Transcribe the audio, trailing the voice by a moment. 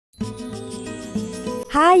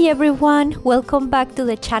Hi everyone, welcome back to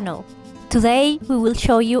the channel. Today we will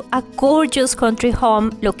show you a gorgeous country home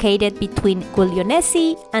located between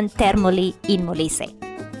Guglionesi and Termoli in Molise.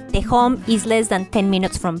 The home is less than 10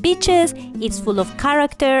 minutes from beaches, it's full of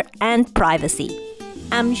character and privacy.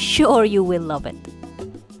 I'm sure you will love it.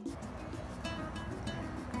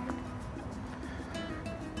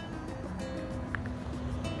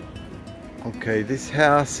 Okay, this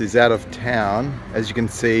house is out of town. As you can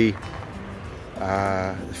see,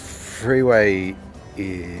 the freeway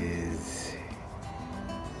is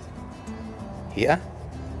here,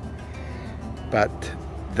 but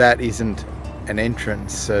that isn't an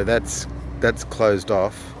entrance, so that's closed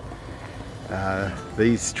off.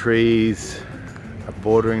 These trees are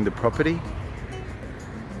bordering the property,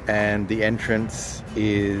 and the entrance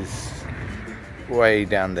is way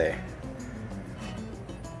down there.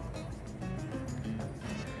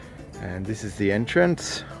 And this is the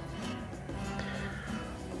entrance.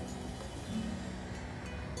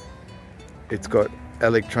 It's got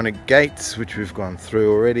electronic gates, which we've gone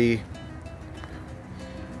through already.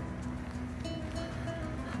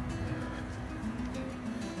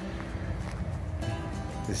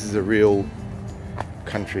 This is a real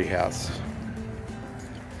country house.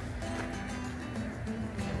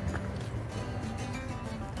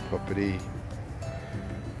 Property.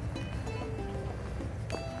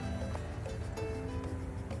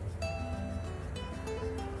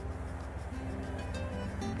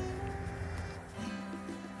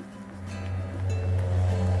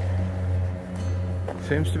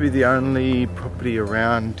 Seems to be the only property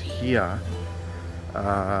around here,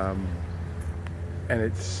 and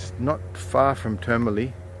it's not far from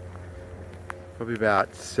Termoli, probably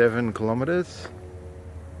about 7 kilometers.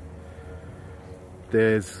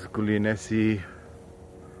 There's Guglionesi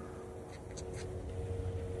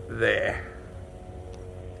there.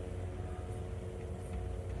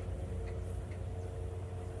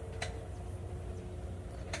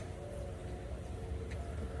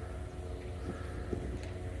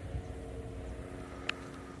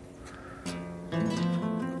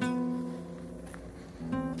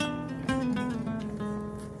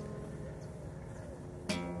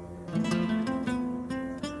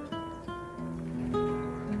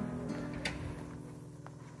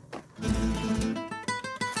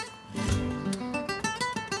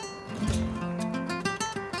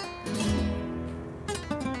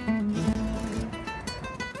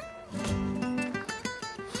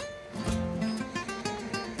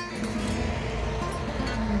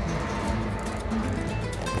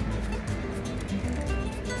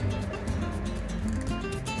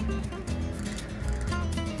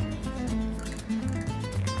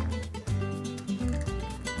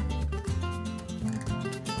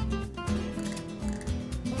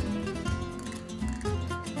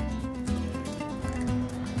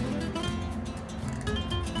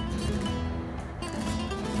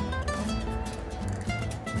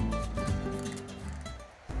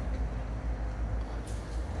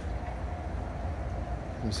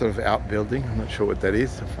 Some sort of outbuilding, I'm not sure what that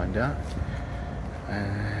is, I'll find out.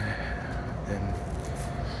 Then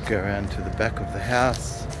go around to the back of the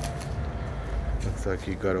house. Looks like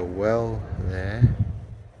you got a well there.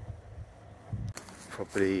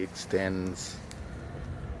 Property extends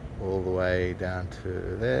all the way down to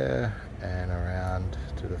there and around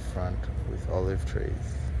to the front with olive trees.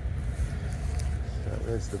 So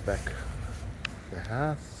there's the back of the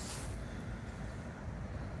house.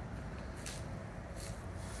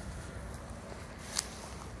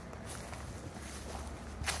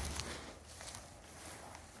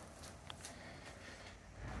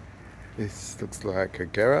 This looks like a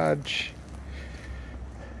garage.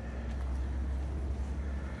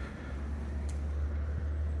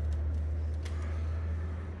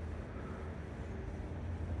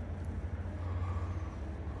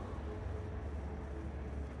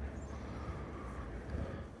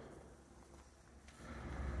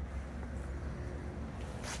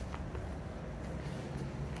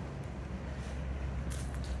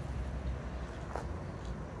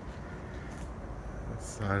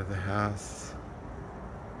 Side of the house.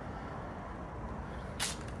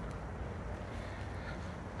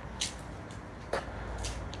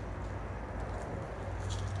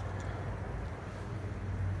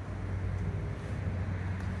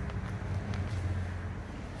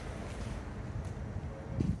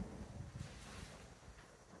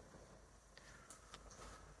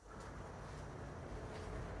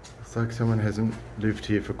 Looks like someone hasn't lived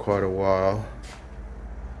here for quite a while,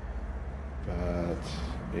 but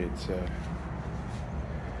it's a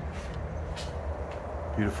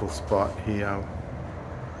beautiful spot here.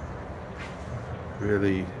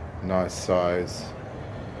 Really nice size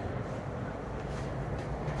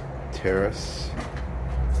terrace.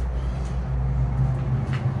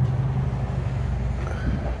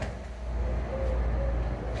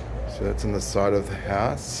 So that's on the side of the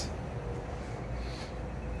house.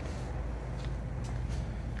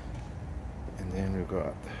 And then we've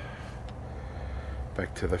got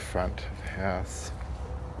back to the front of the house.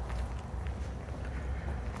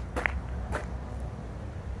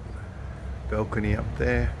 Balcony up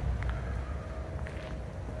there.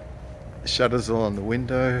 Shutters all on the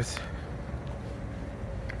windows.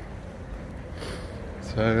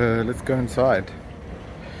 So let's go inside.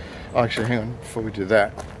 Oh, actually, hang on, before we do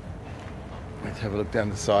that, let's have a look down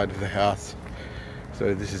the side of the house.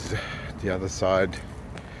 So this is the other side,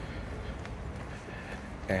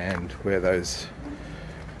 and where those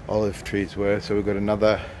olive trees were. So we've got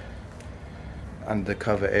another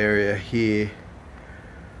undercover area here.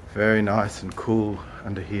 Very nice and cool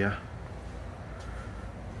under here.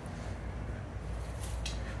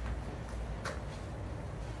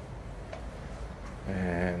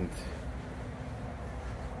 And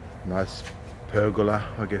nice pergola,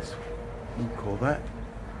 I guess we'd call that.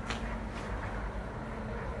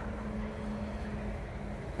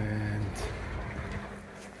 And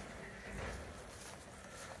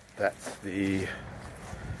that's the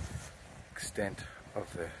extent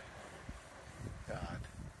of the yard.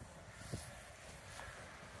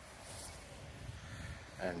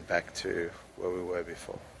 And back to where we were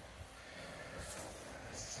before.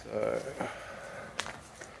 So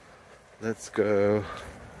let's go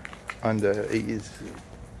under these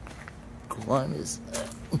climbers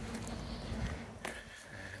and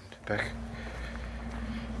back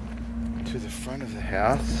to the front of the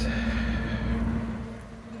house.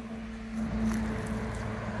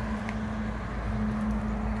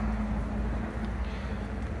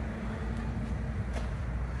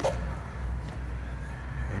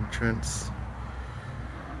 Entrance.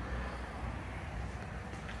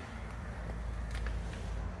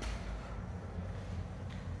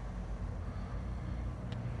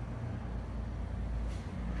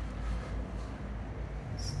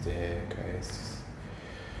 Staircase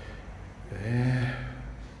there.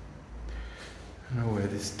 I don't know where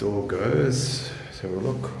this door goes. Let's have a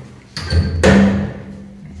look.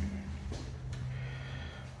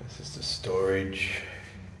 This is the storage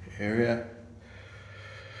area.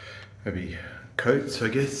 Maybe coats, I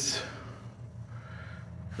guess.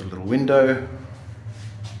 A little window.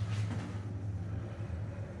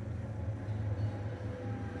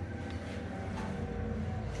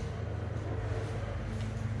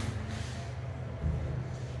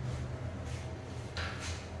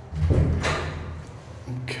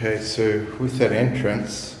 Okay, so with that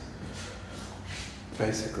entrance,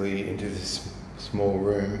 basically into this small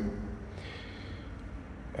room,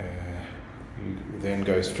 you then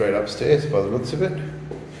go straight upstairs by the looks of it.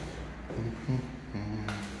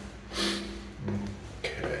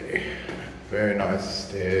 Okay, very nice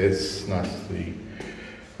stairs, nicely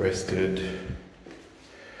rested.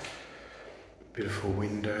 Beautiful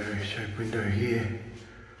window, shaped window here,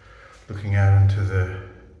 looking out into the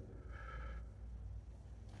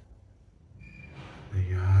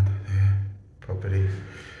yard there, property,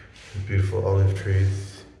 the beautiful olive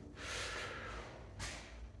trees.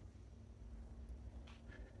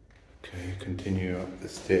 Okay, continue up the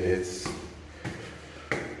stairs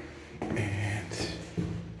and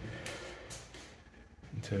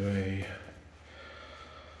into a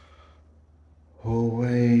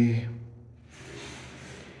hallway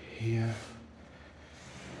here.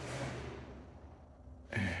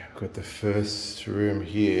 And we've got the first room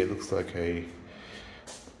here. It looks like a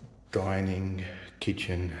dining,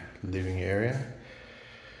 kitchen, living area.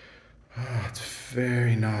 Oh, it's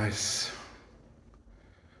very nice.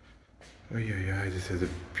 Oh yeah, it just has a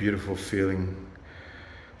beautiful feel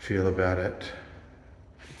about it.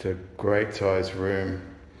 It's a great sized room,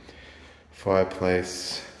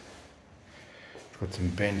 fireplace, got some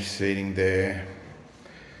bench seating there.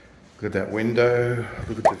 Look at that window,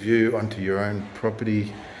 look at the view onto your own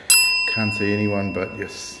property. Can't see anyone but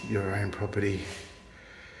your own property.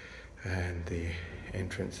 And the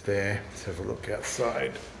entrance there. Let's have a look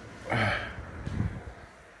outside. Oh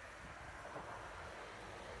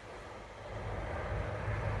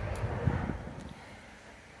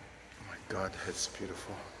my God, that's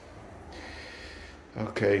beautiful.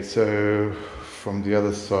 Okay, so from the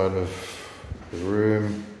other side of the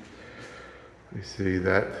room, we see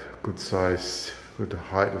that good size, good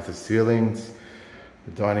height of the ceilings.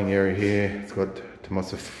 The dining area here, it's got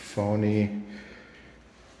tomasophony.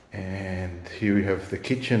 And here we have the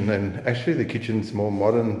kitchen, and actually the kitchen's more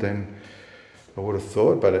modern than I would have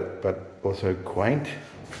thought, but also quaint.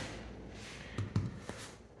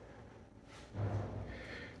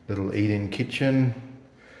 little eat-in kitchen.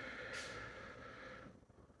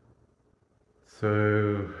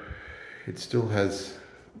 So it still has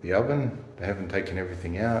the oven. They haven't taken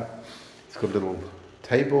everything out. It's got a little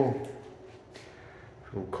table,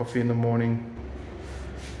 a little coffee in the morning,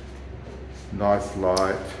 nice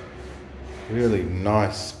light, really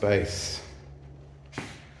nice space.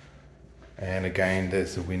 And again,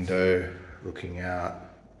 there's the window looking out,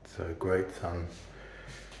 so great sun.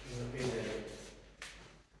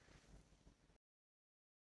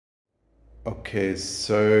 Okay,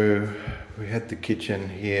 so we had the kitchen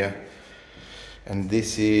here, and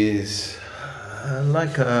this is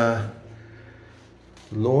like a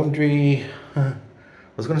laundry. I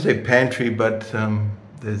was going to say pantry, but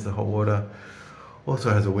there's the hot water. Also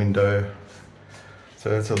has a window,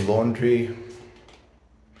 so it's a laundry,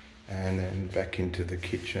 and then back into the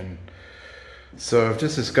kitchen. So I've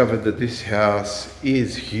just discovered that this house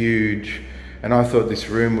is huge, and I thought this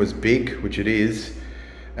room was big, which it is,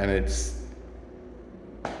 and it's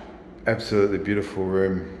absolutely beautiful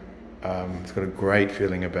room. It's got a great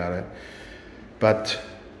feeling about it, but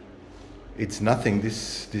it's nothing.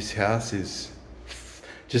 This house is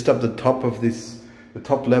just up the top of this. The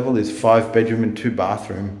top level is 5 bedroom and 2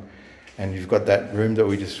 bathroom, and you've got that room that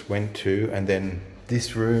we just went to, and then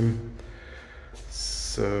this room.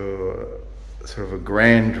 So sort of a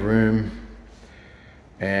grand room,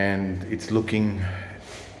 and it's looking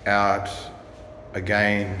out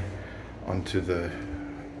again onto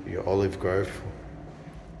your olive grove.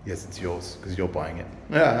 Yes, it's yours because you're buying it.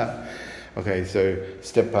 Okay, so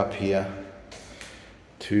step up here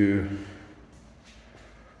to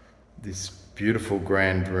this beautiful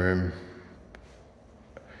grand room.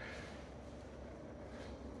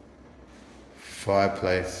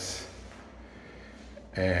 Fireplace,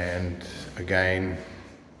 and again,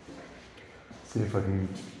 see if I can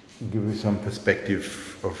give you some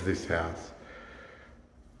perspective of this house.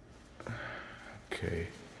 Okay,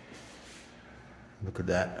 look at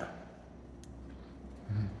that.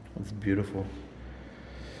 It's beautiful.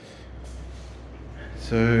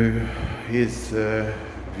 So here's the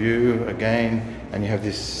view again, and you have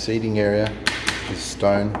this seating area, this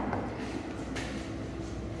stone.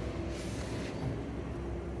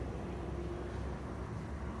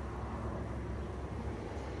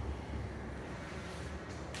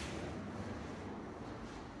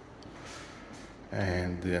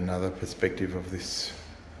 And another perspective of this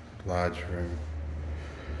large room.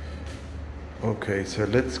 Okay, so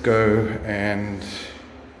let's go and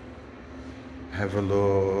have a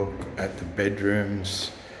look at the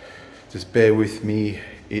bedrooms. Just bear with me.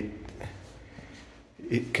 It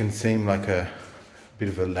can seem like a bit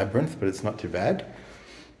of a labyrinth, but it's not too bad.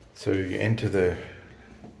 So you enter the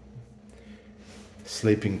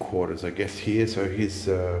sleeping quarters, I guess, here. So here's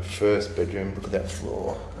the first bedroom. Look at that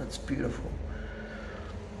floor. That's beautiful.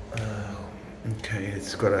 Okay,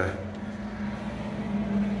 it's got a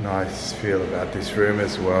nice feel about this room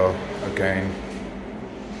as well. Again,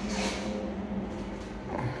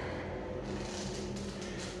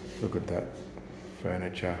 look at that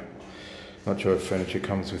furniture. Not sure if furniture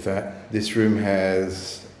comes with that. This room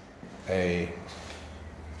has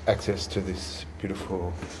access to this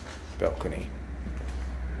beautiful balcony.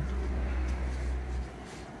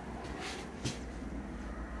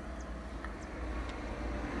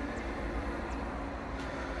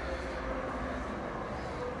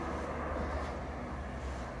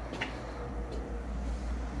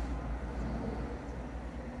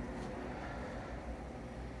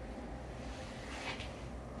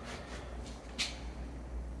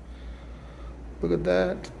 Look at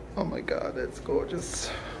that. Oh my God, that's gorgeous.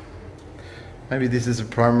 Maybe this is a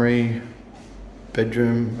primary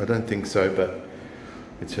bedroom. I don't think so, but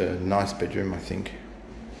it's a nice bedroom, I think.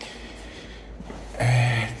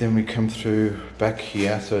 And then we come through back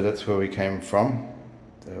here. So that's where we came from.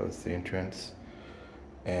 That was the entrance.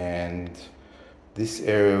 And this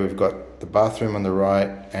area, we've got the bathroom on the right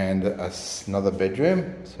and another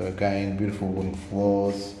bedroom. So again, beautiful wooden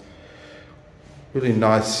floors. Really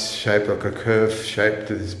nice shape, like a curved shape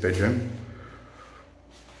to this bedroom.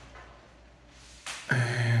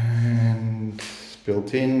 And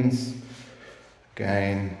built-ins.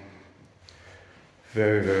 Again,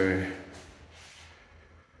 very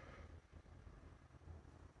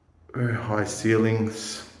high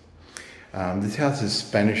ceilings. This house is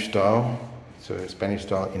Spanish style, so Spanish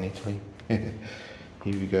style in Italy. Here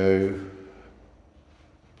we go.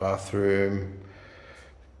 Bathroom.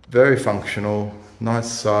 Very functional,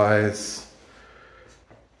 nice size,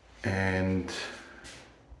 and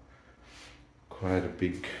quite a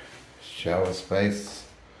big shower space.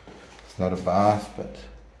 It's not a bath, but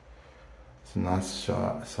It's a nice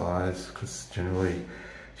size because generally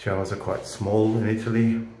showers are quite small in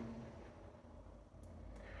Italy.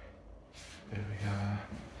 There we are.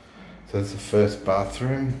 So that's the first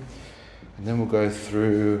bathroom, and then we'll go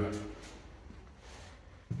through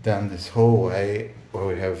down this hallway where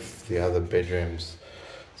we have the other bedrooms.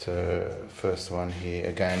 So first one here,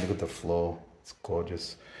 again, look at the floor, it's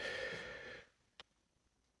gorgeous.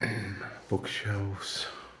 Bookshelves,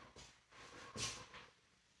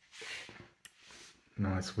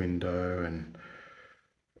 nice window, and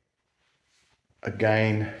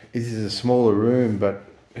again, this is a smaller room, but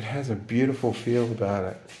it has a beautiful feel about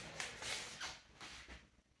it.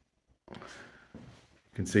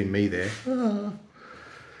 You can see me there.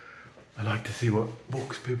 I like to see what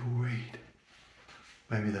books people read.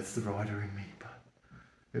 Maybe that's the writer in me, but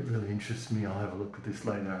it really interests me. I'll have a look at this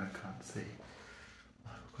later. I can't see.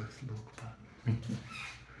 I'll have a close look, but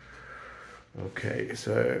okay,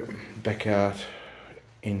 so back out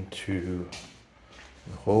into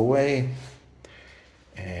the hallway,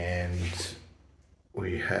 and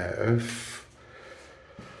we have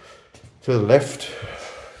to the left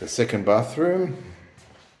the second bathroom.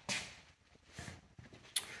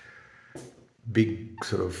 Big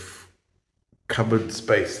sort of cupboard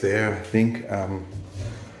space there, I think.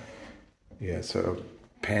 Yeah, so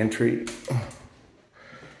pantry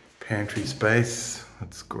space.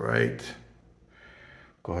 That's great.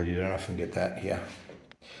 God, you don't often get that here.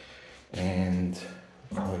 And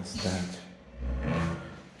what's that?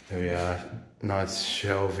 There we are. Nice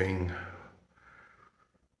shelving.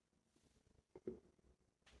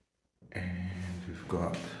 And we've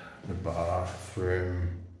got the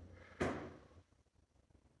bathroom.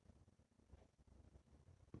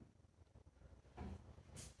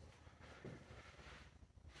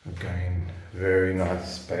 Again, very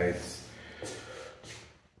nice space.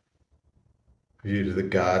 View to the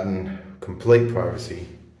garden, complete privacy.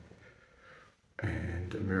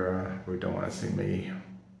 And a mirror, we don't want to see me.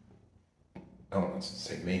 No one wants to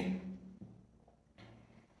see me.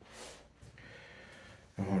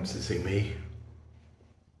 No one wants to see me.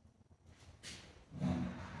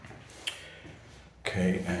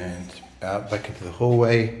 Okay, and out back into the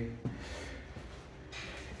hallway,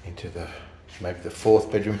 into the maybe the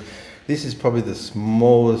fourth bedroom. This is probably the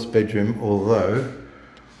smallest bedroom, although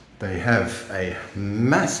they have a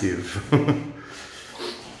massive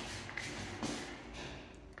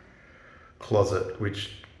closet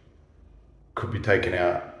which could be taken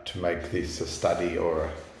out to make this a study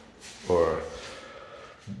or a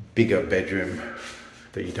bigger bedroom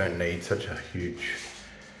that you don't need such a huge.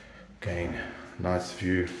 Again, nice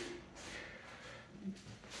view.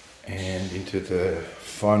 And into the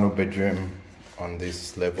final bedroom on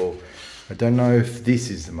this level. I don't know if this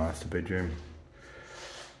is the master bedroom.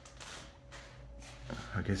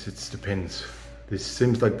 I guess it depends. This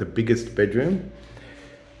seems like the biggest bedroom,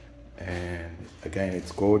 and again,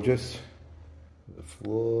 it's gorgeous. The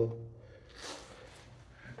floor.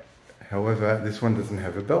 However, this one doesn't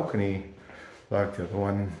have a balcony like the other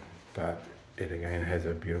one, but it again has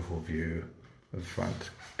a beautiful view of the front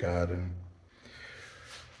garden.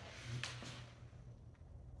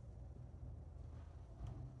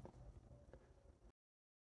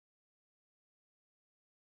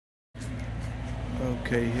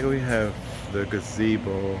 Okay, here we have the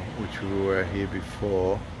gazebo, which we were here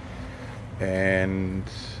before, and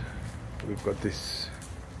we've got this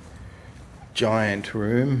giant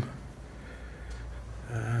room.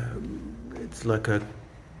 It's like a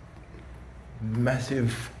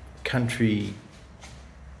massive country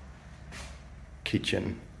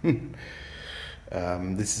kitchen.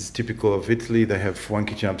 This is typical of Italy. They have one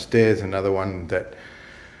kitchen upstairs, another one that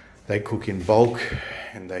they cook in bulk,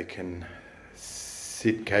 and they can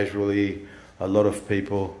sit casually. A lot of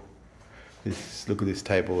people. Look at this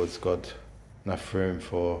table. It's got enough room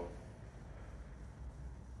for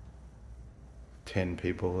 10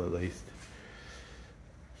 people at least.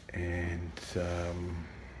 And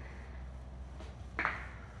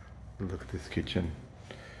look at this kitchen.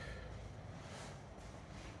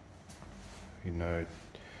 You know,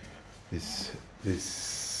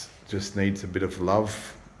 this just needs a bit of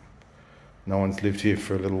love. No one's lived here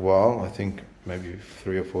for a little while, I think maybe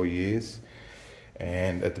 3 or 4 years.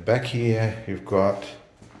 And at the back here, you've got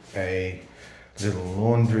a little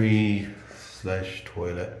laundry /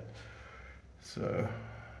 toilet. So,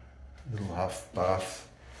 a little half bath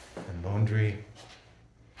and laundry.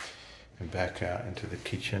 And back out into the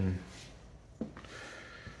kitchen.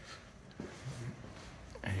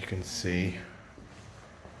 And you can see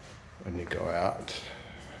when you go out,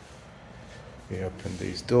 you open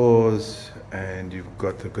these doors and you've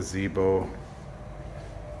got the gazebo.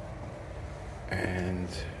 And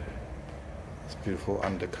this beautiful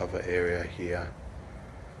undercover area here.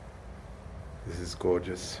 This is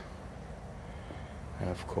gorgeous. And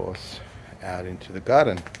of course, out into the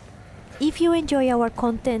garden. If you enjoy our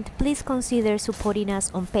content, please consider supporting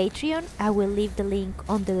us on Patreon. I will leave the link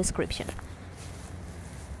on the description.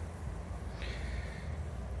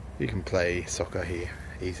 You can play soccer here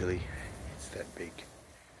easily. It's that big.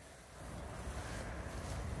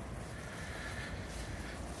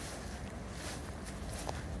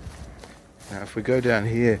 Now if we go down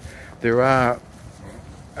here, there are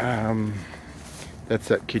that's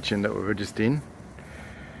that kitchen that we were just in.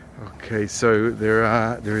 Okay, so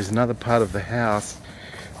there is another part of the house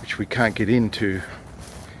which we can't get into.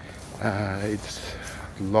 It's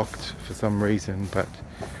locked for some reason, but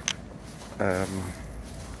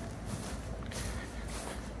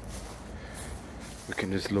we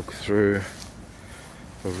can just look through.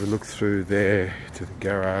 Well, we look through there to the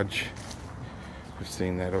garage. We've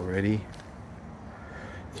seen that already.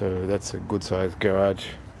 So that's a good sized garage.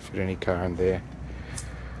 Fit any car in there.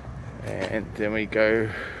 And then we go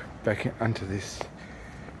back onto this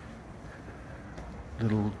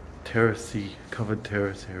little terracey, covered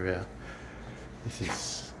terrace area. This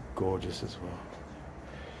is gorgeous as well.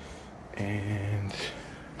 And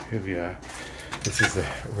here we are. This is the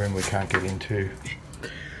room we can't get into.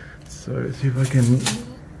 So see if I can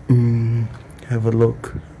have a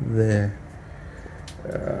look there.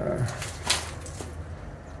 There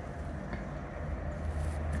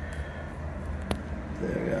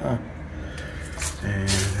we are. And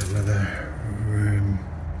another room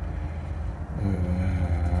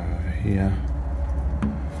here.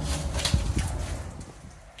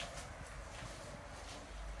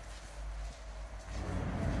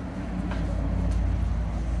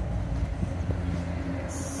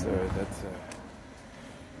 So that's an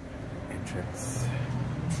entrance.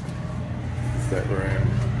 Is that room?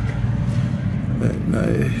 I don't know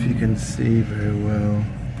if you can see very well.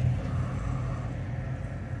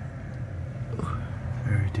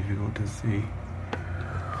 Very difficult to see.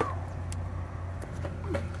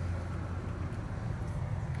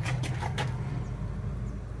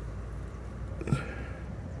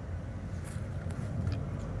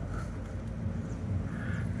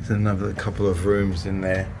 There's another couple of rooms in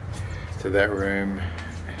there. So that room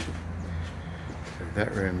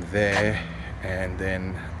there, and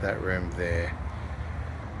then that room there.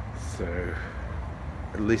 So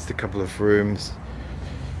at least a couple of rooms,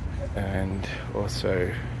 and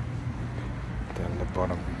also down the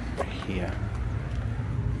bottom here.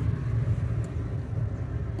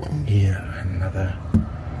 Yeah, another.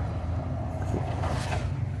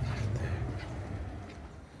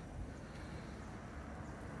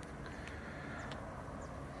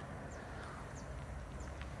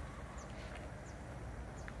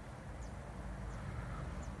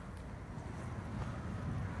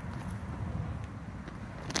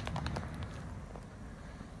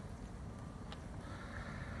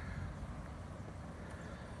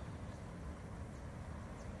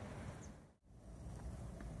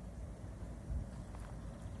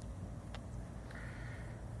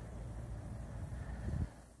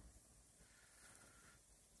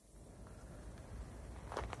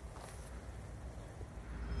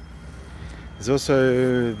 There's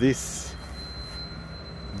also this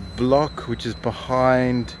block which is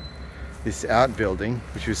behind this outbuilding,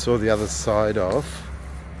 which we saw the other side of,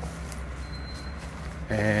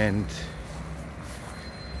 and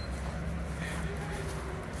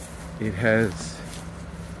it has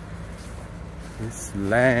this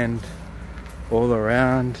land all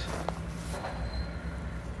around,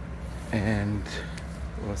 and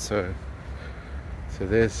also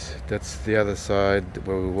that's the other side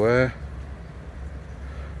where we were.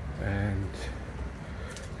 And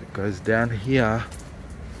it goes down here.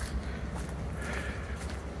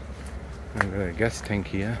 I've got a gas tank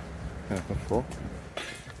here before,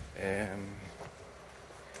 and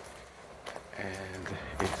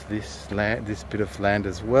it's this land, this bit of land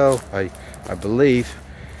as well, I believe.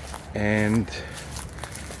 And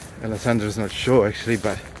Alessandra's not sure actually,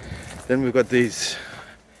 but then we've got these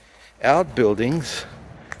outbuildings,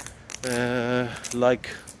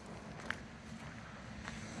 like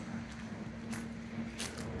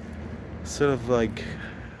sort of like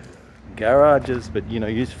garages, but you know,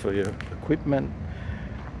 used for your equipment,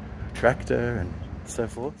 tractor and so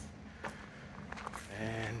forth.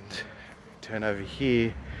 And turn over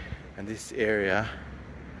here, and this area,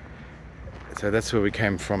 so that's where we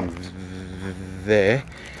came from there,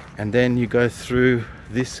 and then you go through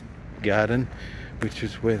this garden, which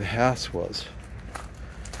is where the house was.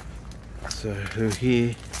 So through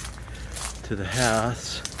here to the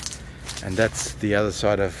house, And that's the other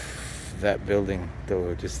side of that building that we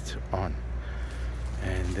were just on.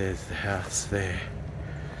 And there's the house there.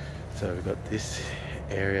 So we've got this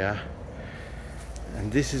area.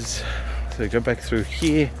 And this is, so we go back through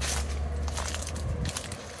here.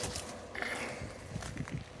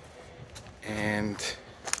 And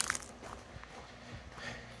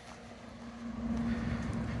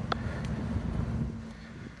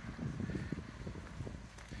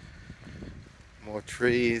more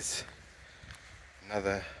trees.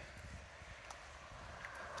 Another,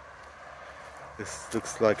 this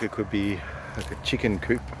looks like it could be like a chicken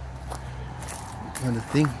coop kind of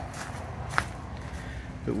thing.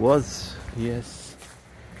 It was, yes.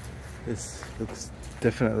 This looks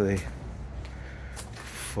definitely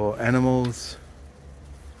for animals.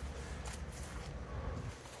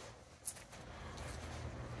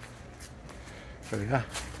 There we are.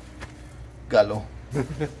 Gallo.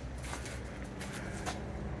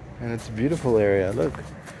 And it's a beautiful area, look.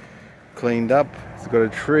 Cleaned up, it's got a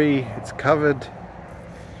tree, it's covered.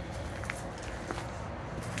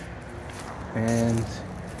 And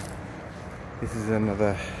this is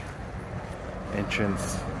another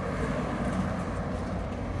entrance.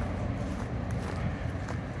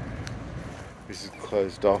 This is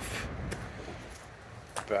closed off,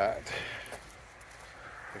 but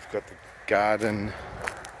we've got the garden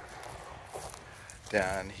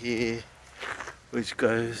down here, which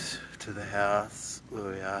goes to the house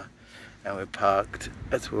where we are, and we're parked.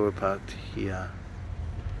 That's where we're parked here.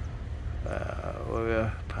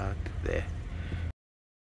 We're parked there.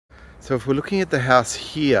 So if we're looking at the house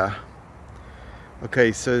here,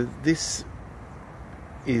 okay, so this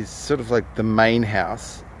is sort of like the main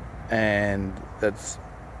house, and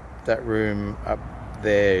that room up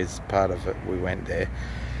there is part of it. We went there,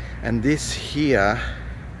 and this here,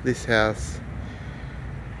 this house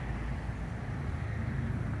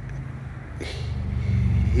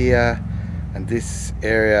here, and this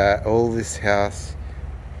area, all this house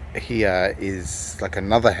here is like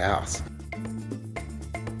another house.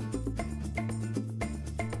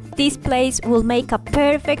 This place will make a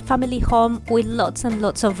perfect family home with lots and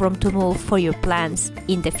lots of room to move for your plans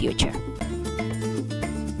in the future.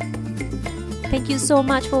 Thank you so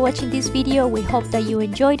much for watching this video. We hope that you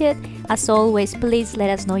enjoyed it. As always, please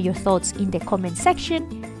let us know your thoughts in the comment section.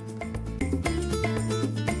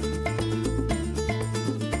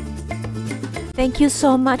 Thank you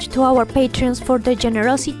so much to our patrons for their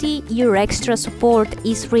generosity. Your extra support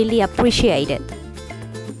is really appreciated.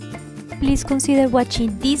 Please consider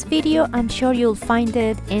watching this video. I'm sure you'll find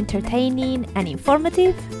it entertaining and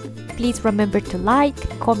informative. Please remember to like,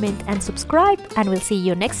 comment and subscribe, and we'll see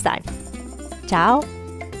you next time. Ciao!